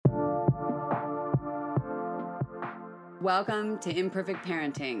Welcome to Imperfect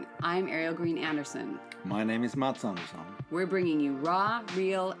Parenting. I'm Ariel Green Anderson. My name is Mats Anderson. We're bringing you raw,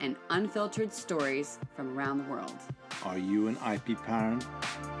 real, and unfiltered stories from around the world. Are you an IP parent?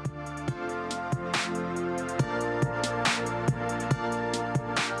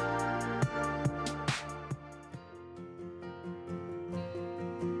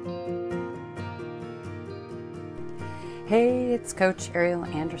 Hey, it's Coach Ariel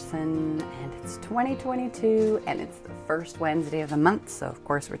Anderson, and it's 2022, and it's the first Wednesday of the month. So, of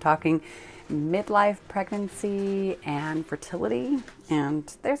course, we're talking midlife pregnancy and fertility,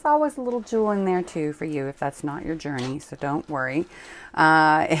 and there's always a little jewel in there too for you if that's not your journey. So don't worry.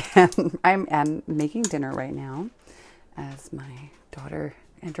 And I'm making dinner right now as my daughter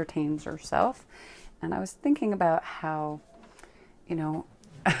entertains herself, and I was thinking about how,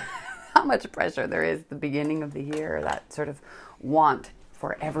 how much pressure there is at the beginning of the year, that sort of want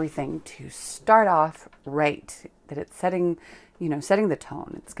for everything to start off right, that it's setting the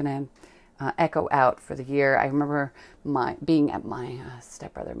tone. It's going to echo out for the year. I remember being at my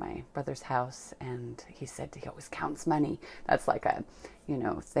my brother's house, and he said he always counts money. That's like a,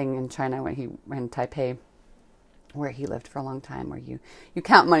 thing in China when he ran Taipei, where he lived for a long time, where you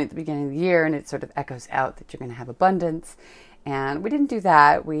count money at the beginning of the year, and it sort of echoes out that you're going to have abundance. And we didn't do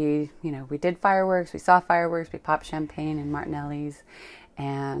that. We did fireworks. We saw fireworks. We popped champagne in Martinelli's.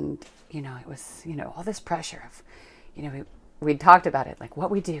 And, it was, all this pressure of, we talked about it, like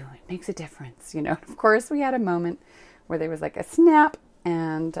what we do, it makes a difference, Of course, we had a moment where there was like a snap,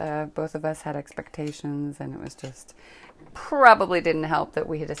 and both of us had expectations, and it was just probably didn't help that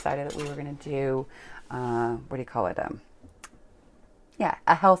we had decided that we were going to do, a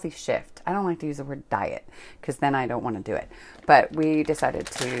healthy shift. I don't like to use the word diet because then I don't want to do it. But we decided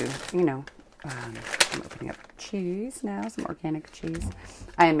to, I'm opening up cheese now, some organic cheese.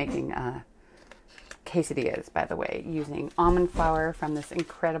 I am making quesadillas, by the way, using almond flour from this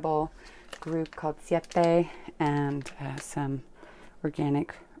incredible group called Siete, and some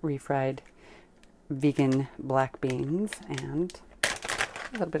organic refried vegan black beans, and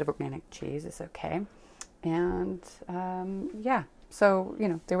a little bit of organic cheese is okay. And so,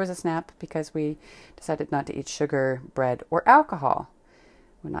 there was a snap because we decided not to eat sugar, bread, or alcohol.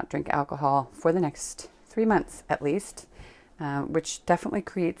 We'll not drink alcohol for the next 3 months at least, which definitely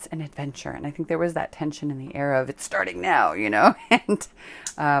creates an adventure. And I think there was that tension in the air of it's starting now, and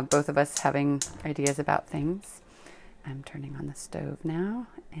both of us having ideas about things. I'm turning on the stove now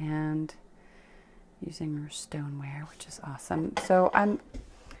and using our stoneware, which is awesome. So I'm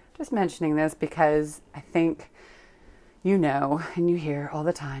just mentioning this because I think and you hear all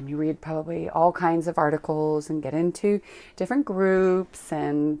the time, you read probably all kinds of articles and get into different groups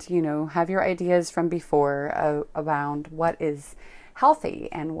and, have your ideas from before around what is healthy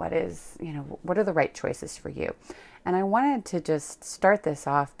and what is, what are the right choices for you. And I wanted to just start this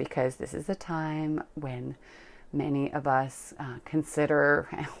off because this is a time when many of us consider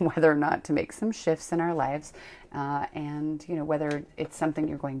whether or not to make some shifts in our lives, and whether it's something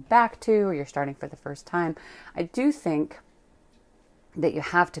you're going back to or you're starting for the first time. I do think that you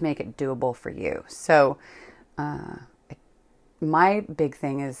have to make it doable for you. So my big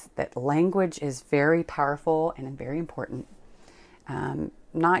thing is that language is very powerful and very important.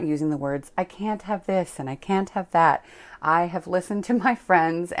 Not using the words, I can't have this and I can't have that. I have listened to my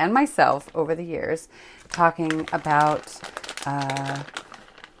friends and myself over the years talking about,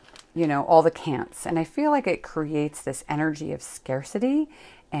 all the can'ts. And I feel like it creates this energy of scarcity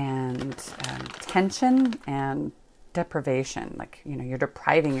and tension and deprivation. Like, you're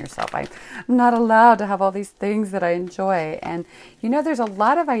depriving yourself. I'm not allowed to have all these things that I enjoy. And, there's a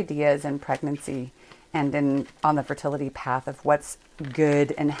lot of ideas in pregnancy and on the fertility path of what's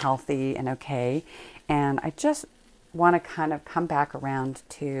good and healthy and okay. And I just want to kind of come back around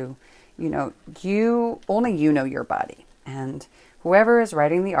to, only you know your body. And whoever is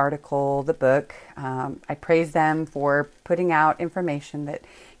writing the article, the book, I praise them for putting out information that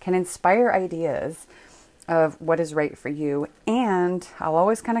can inspire ideas of what is right for you. And I'll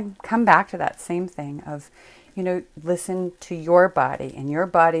always kind of come back to that same thing of, listen to your body and your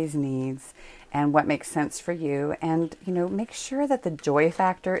body's needs and what makes sense for you. And, make sure that the joy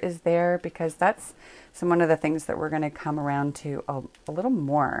factor is there, because that's one of the things that we're going to come around to a little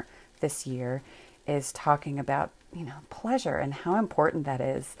more this year, is talking about, pleasure and how important that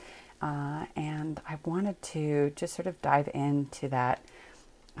is. And I wanted to just sort of dive into that,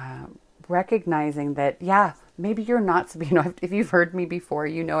 recognizing that, maybe you're not, if you've heard me before,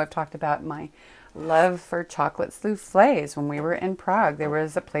 I've talked about my love for chocolate soufflés. When we were in Prague, there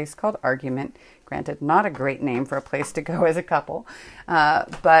was a place called Argument. Granted, not a great name for a place to go as a couple,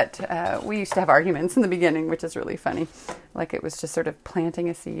 but we used to have arguments in the beginning, which is really funny. Like it was just sort of planting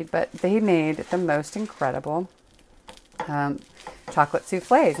a seed. But they made the most incredible chocolate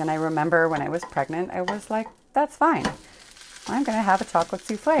soufflés. And I remember when I was pregnant, I was like, that's fine. I'm going to have a chocolate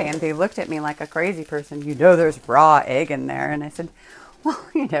soufflé. And they looked at me like a crazy person. You know, there's raw egg in there. And I said, well,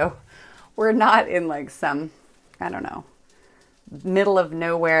 you know, we're not in like some, I don't know, middle of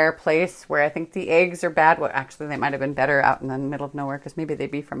nowhere place where I think the eggs are bad. Well, actually, they might have been better out in the middle of nowhere because maybe they'd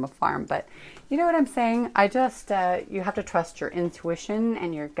be from a farm. But you know what I'm saying? I just, you have to trust your intuition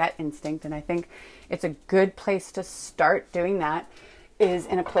and your gut instinct. And I think it's a good place to start doing that is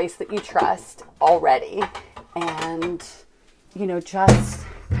in a place that you trust already. And, you know, just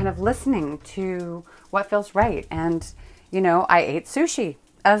kind of listening to what feels right. And, you know, I ate sushi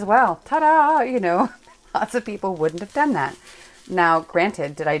as well. Ta-da! You know, lots of people wouldn't have done that. Now,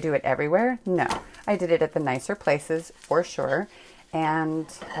 granted, did I do it everywhere? No. I did it at the nicer places for sure. And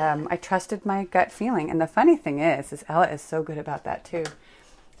I trusted my gut feeling. And the funny thing is Ella is so good about that too.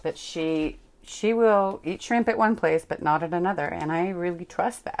 That she will eat shrimp at one place, but not at another. And I really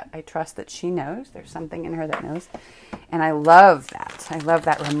trust that. I trust that she knows. There's something in her that knows. And I love that. I love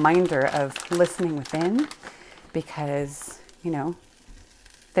that reminder of listening within because, you know,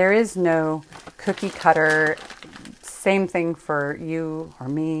 there is no cookie cutter, same thing for you or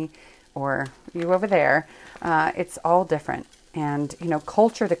me or you over there. It's all different. And, you know,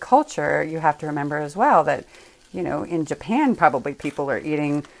 culture to culture, you have to remember as well that, you know, in Japan, probably people are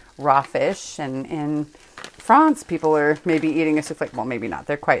eating raw fish. And in France, people are maybe eating a souffle. Well, maybe not.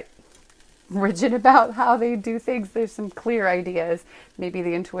 They're quite rigid about how they do things. There's some clear ideas. Maybe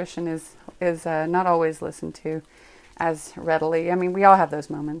the intuition is not always listened to as readily. I mean, we all have those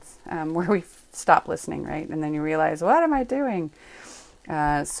moments where we stop listening, right? And then you realize, what am I doing?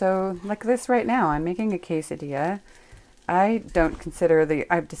 So like this right now, I'm making a quesadilla. I've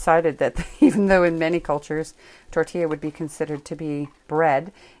decided that even though in many cultures, tortilla would be considered to be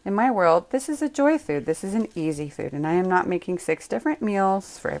bread, in my world, this is a joy food. This is an easy food. And I am not making 6 different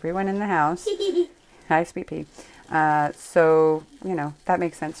meals for everyone in the house. Hi, Sweet Pea. So, you know, that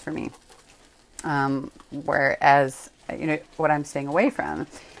makes sense for me. Whereas, you know, what I'm staying away from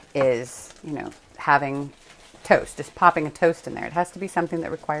is, you know, having toast, just popping a toast in there. It has to be something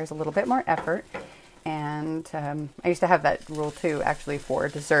that requires a little bit more effort. And I used to have that rule too, actually, for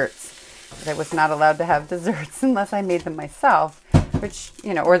desserts. That I was not allowed to have desserts unless I made them myself, which,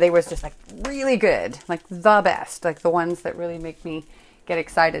 you know, or they was just like really good, like the best, like the ones that really make me get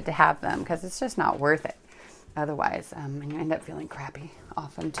excited to have them because it's just not worth it. Otherwise, and you end up feeling crappy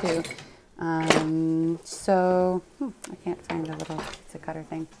often too. So I can't find the little pizza cutter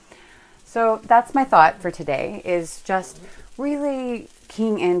thing. So that's my thought for today is just really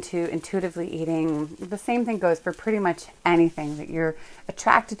keying into intuitively eating. The same thing goes for pretty much anything that you're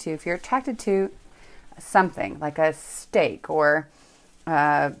attracted to. If you're attracted to something like a steak or,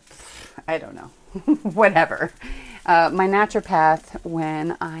 I don't know, whatever. My naturopath,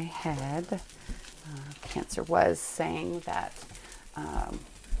 when I had cancer, was saying that,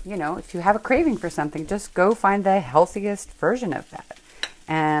 you know, if you have a craving for something, just go find the healthiest version of that.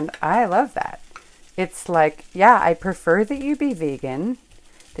 And I love that. It's like, yeah, I prefer that you be vegan,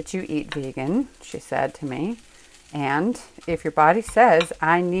 that you eat vegan, she said to me. And if your body says,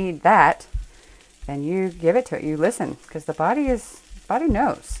 I need that, then you give it to it. You listen, because the body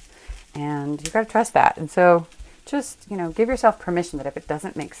knows. And you've got to trust that. And so just, you know, give yourself permission that if it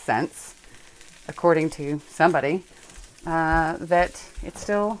doesn't make sense, according to somebody, that it's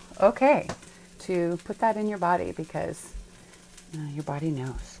still okay to put that in your body because your body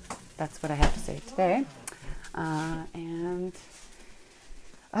knows. That's what I have to say today. And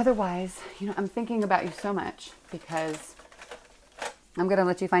otherwise, you know, I'm thinking about you so much because I'm going to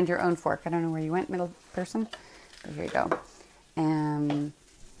let you find your own fork. I don't know where you went, middle person, but here you go. And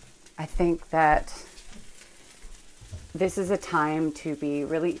I think that this is a time to be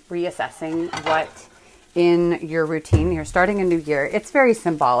really reassessing what in your routine. You're starting a new year. It's very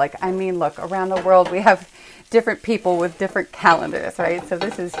symbolic. I mean, look, around the world, we have different people with different calendars, right? So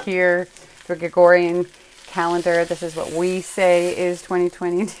this is here for Gregorian calendar. This is what we say is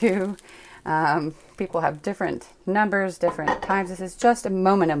 2022. People have different numbers, different times. This is just a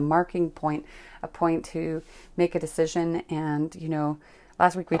moment, a marking point, a point to make a decision. And, you know,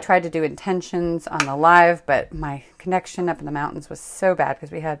 last week we tried to do intentions on the live, but my connection up in the mountains was so bad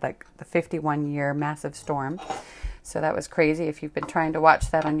because we had like the 51-year massive storm. So that was crazy. If you've been trying to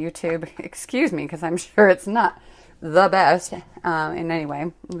watch that on YouTube, excuse me, because I'm sure it's not the best. In any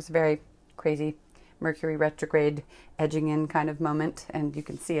way, it was very crazy Mercury retrograde edging in kind of moment, and you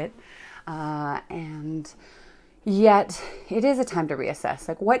can see it. And yet it is a time to reassess,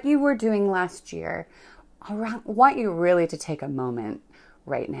 like what you were doing last year. I want you really to take a moment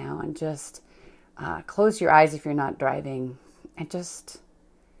right now and just close your eyes if you're not driving and just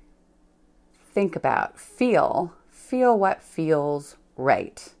think about, feel what feels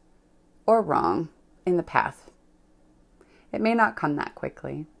right or wrong in the path. It may not come that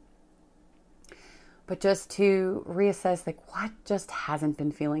quickly, but just to reassess, like, what just hasn't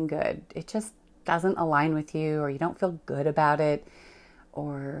been feeling good. It just doesn't align with you, or you don't feel good about it,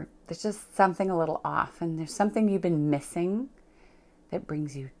 or there's just something a little off, and there's something you've been missing that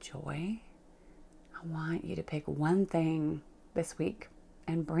brings you joy. I want you to pick one thing this week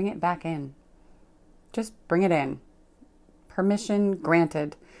and bring it back in. Just bring it in. Permission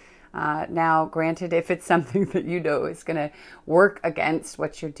granted. Now, granted, if it's something that you know is going to work against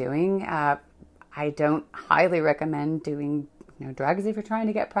what you're doing, I don't highly recommend doing drugs if you're trying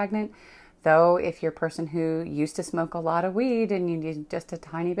to get pregnant. Though, if you're a person who used to smoke a lot of weed and you need just a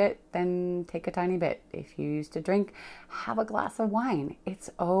tiny bit, then take a tiny bit. If you used to drink, have a glass of wine. It's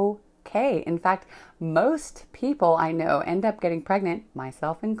okay. In fact, most people I know end up getting pregnant,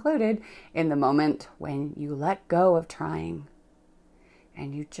 myself included, in the moment when you let go of trying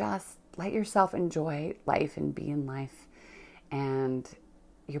and you just let yourself enjoy life and be in life, and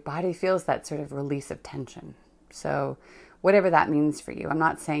your body feels that sort of release of tension. So whatever that means for you, I'm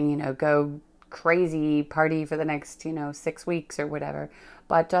not saying, go crazy party for the next, 6 weeks or whatever,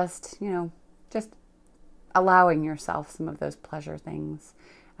 but just allowing yourself some of those pleasure things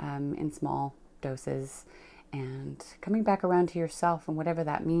in small doses, and coming back around to yourself and whatever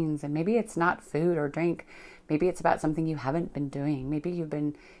that means. And maybe it's not food or drink. Maybe it's about something you haven't been doing. Maybe you've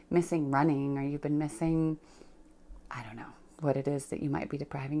been missing running, or you've been missing, I don't know what it is that you might be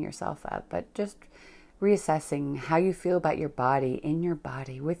depriving yourself of, but just reassessing how you feel about your body, in your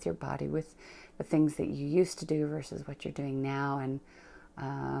body, with the things that you used to do versus what you're doing now, and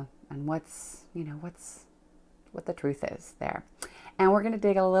what the truth is there. And we're going to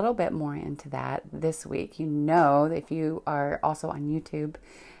dig a little bit more into that this week. If you are also on YouTube,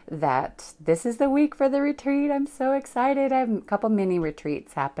 that this is the week for the retreat. I'm so excited. I have a couple mini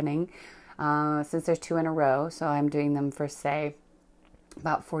retreats happening since there's 2 in a row. So I'm doing them for, say,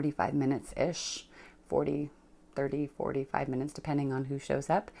 about 45 minutes-ish, 45 minutes, depending on who shows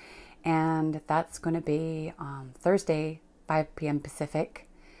up. And that's going to be Thursday, 5 p.m. Pacific.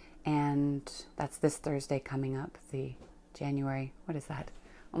 And that's this Thursday coming up, the January, what is that?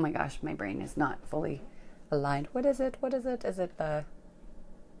 Oh my gosh, my brain is not fully aligned. What is it? Is it the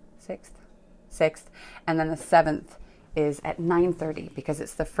 6th? And then the 7th is at 9:30, because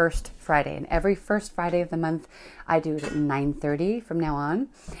it's the first Friday. And every first Friday of the month, I do it at 9:30 from now on.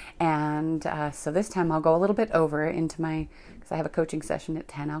 And so this time I'll go a little bit over into because I have a coaching session at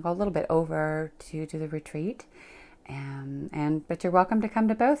 10. I'll go a little bit over to do the retreat. But you're welcome to come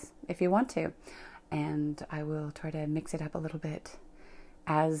to both if you want to. And I will try to mix it up a little bit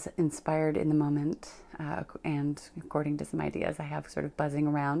as inspired in the moment, and according to some ideas I have sort of buzzing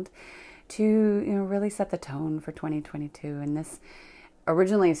around, to really set the tone for 2022. And this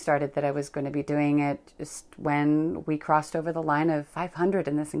originally started that I was going to be doing it just when we crossed over the line of 500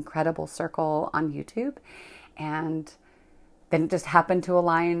 in this incredible circle on YouTube, and then it just happened to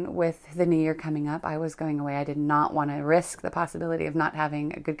align with the new year coming up. I was going away. I did not want to risk the possibility of not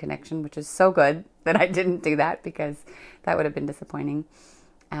having a good connection, which is so good that I didn't do that, because that would have been disappointing.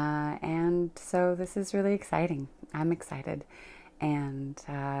 And so this is really exciting. I'm excited, and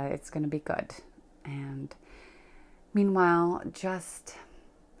it's going to be good. And meanwhile,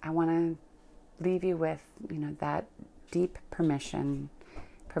 I want to leave you with, that deep permission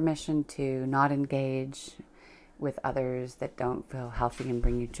to not engage with others that don't feel healthy and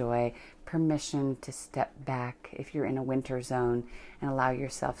bring you joy. Permission to step back if you're in a winter zone and allow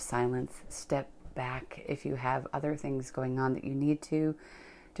yourself silence. Step back if you have other things going on that you need to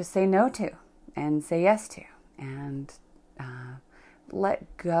just say no to and say yes to. And let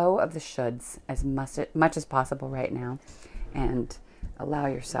go of the shoulds as much as possible right now, and allow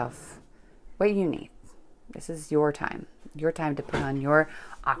yourself what you need. This is your time. Your time to put on your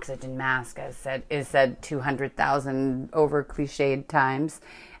oxygen mask, as is said 200,000 over cliched times,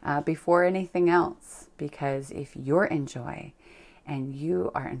 before anything else. Because if you're in joy, and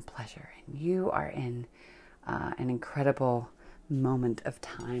you are in pleasure, and you are in an incredible moment of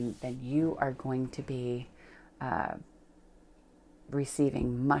time, then you are going to be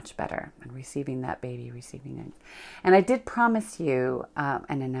receiving much better, and receiving that baby, receiving it. And I did promise you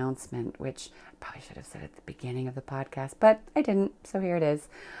an announcement, which I probably should have said at the beginning of the podcast, but I didn't, so here it is.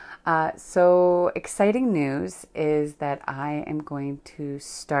 So exciting news is that I am going to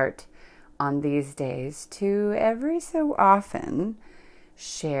start on these days to every so often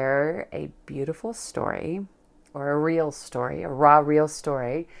share a beautiful story or a real story, a raw real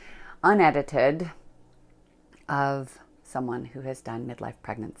story, unedited, of someone who has done midlife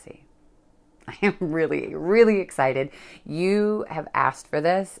pregnancy. I am really, really excited. You have asked for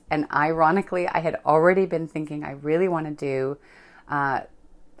this, and ironically, I had already been thinking I really want to do, I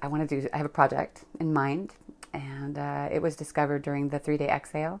have a project in mind, and it was discovered during the 3-day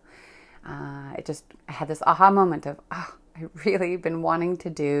exhale. I had this aha moment of, I've really been wanting to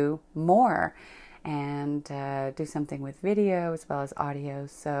do more and do something with video as well as audio.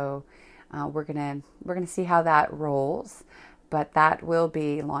 So we're gonna see how that rolls. But that will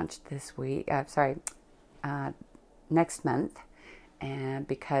be launched next month. And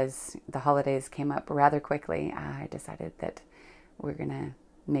because the holidays came up rather quickly, I decided that we're going to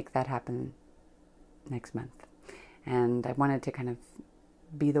make that happen next month. And I wanted to kind of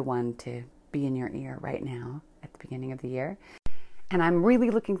be the one to be in your ear right now at the beginning of the year. And I'm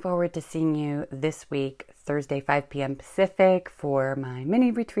really looking forward to seeing you this week, Thursday, 5 p.m. Pacific, for my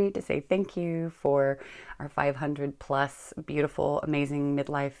mini retreat to say thank you for our 500 plus beautiful, amazing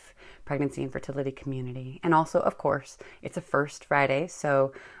midlife pregnancy and fertility community. And also, of course, it's a first Friday,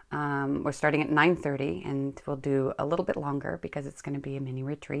 so we're starting at 9:30, and we'll do a little bit longer because it's going to be a mini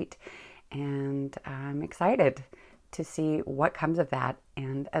retreat. And I'm excited to see what comes of that.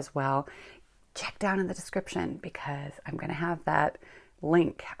 And as well, check down in the description because I'm going to have that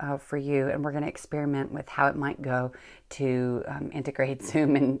link for you, and we're going to experiment with how it might go to integrate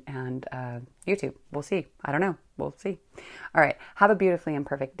Zoom and YouTube. We'll see. I don't know. We'll see. All right. Have a beautifully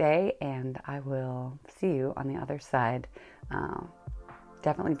imperfect day, and I will see you on the other side.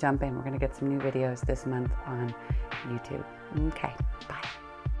 Definitely jump in. We're going to get some new videos this month on YouTube. Okay. Bye.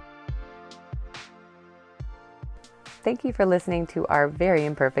 Thank you for listening to our Very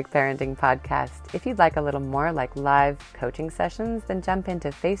Imperfect Parenting podcast. If you'd like a little more like live coaching sessions, then jump into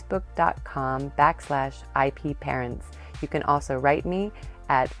facebook.com/IPParents. You can also write me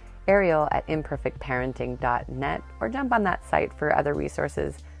at ariel@imperfectparenting.net or jump on that site for other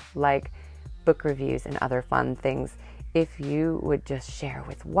resources like book reviews and other fun things. If you would just share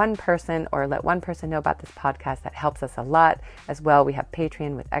with one person or let one person know about this podcast, that helps us a lot. As well, we have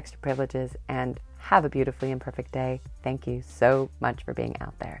Patreon with extra privileges, and have a beautifully imperfect day. Thank you so much for being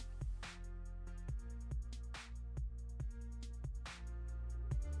out there.